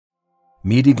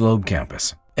Medi-Globe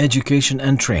Campus. Education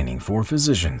and training for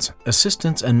physicians,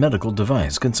 assistants, and medical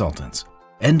device consultants.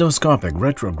 Endoscopic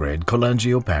retrograde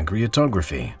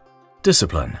cholangiopancreatography.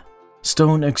 Discipline: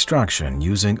 stone extraction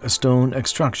using a stone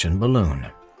extraction balloon.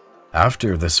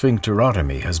 After the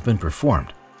sphincterotomy has been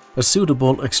performed, a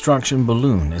suitable extraction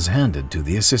balloon is handed to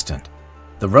the assistant.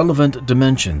 The relevant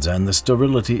dimensions and the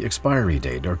sterility expiry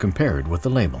date are compared with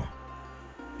the label.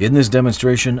 In this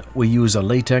demonstration, we use a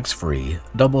latex-free,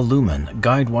 double-lumen,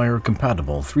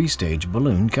 guidewire-compatible 3-stage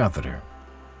balloon catheter.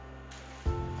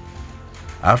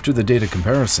 After the data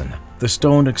comparison, the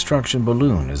stone extraction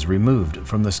balloon is removed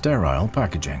from the sterile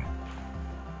packaging.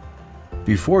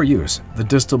 Before use, the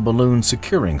distal balloon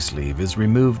securing sleeve is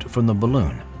removed from the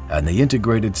balloon, and the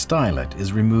integrated stylet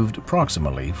is removed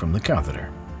proximally from the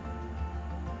catheter.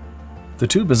 The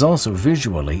tube is also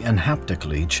visually and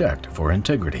haptically checked for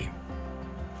integrity.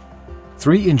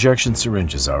 3 injection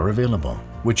syringes are available,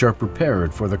 which are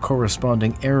prepared for the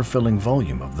corresponding air-filling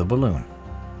volume of the balloon.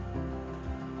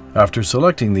 After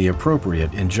selecting the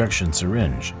appropriate injection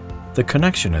syringe, the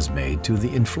connection is made to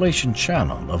the inflation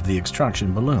channel of the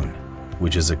extraction balloon,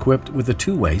 which is equipped with a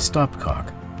 2-way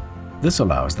stopcock. This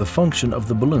allows the function of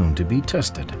the balloon to be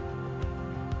tested.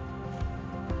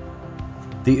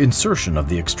 The insertion of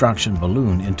the extraction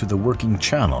balloon into the working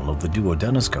channel of the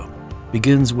duodenoscope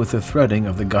begins with the threading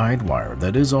of the guide wire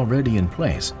that is already in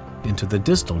place into the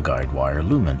distal guide wire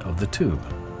lumen of the tube.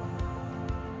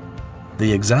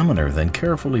 The examiner then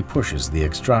carefully pushes the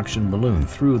extraction balloon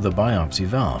through the biopsy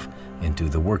valve into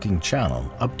the working channel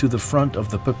up to the front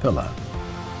of the papilla.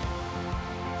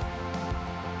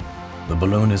 The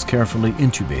balloon is carefully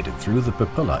intubated through the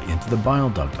papilla into the bile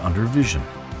duct under vision,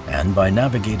 and by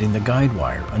navigating the guide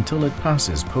wire until it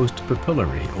passes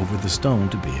post-papillary over the stone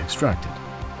to be extracted.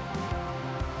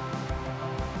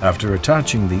 After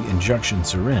attaching the injection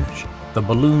syringe, the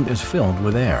balloon is filled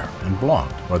with air and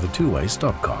blocked by the 2-way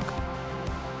stopcock.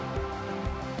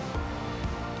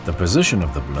 The position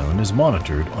of the balloon is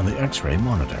monitored on the X-ray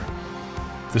monitor.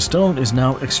 The stone is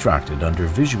now extracted under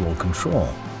visual control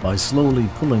by slowly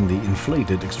pulling the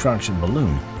inflated extraction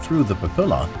balloon through the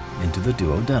papilla into the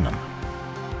duodenum.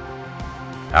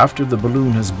 After the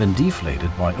balloon has been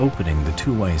deflated by opening the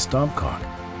 2-way stopcock,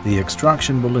 the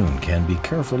extraction balloon can be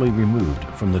carefully removed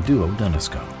from the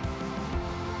duodenoscope.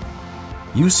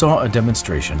 You saw a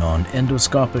demonstration on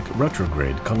endoscopic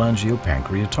retrograde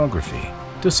cholangiopancreatography,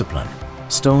 discipline,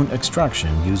 stone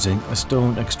extraction using a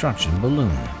stone extraction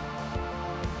balloon.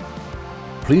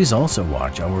 Please also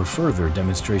watch our further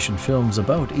demonstration films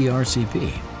about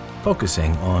ERCP,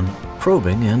 focusing on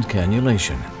probing and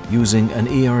cannulation using an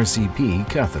ERCP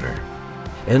catheter,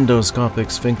 endoscopic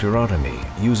sphincterotomy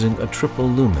using a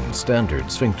triple-lumen standard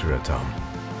sphincterotome,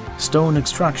 stone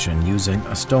extraction using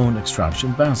a stone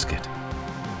extraction basket,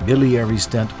 biliary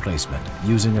stent placement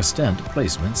using a stent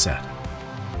placement set.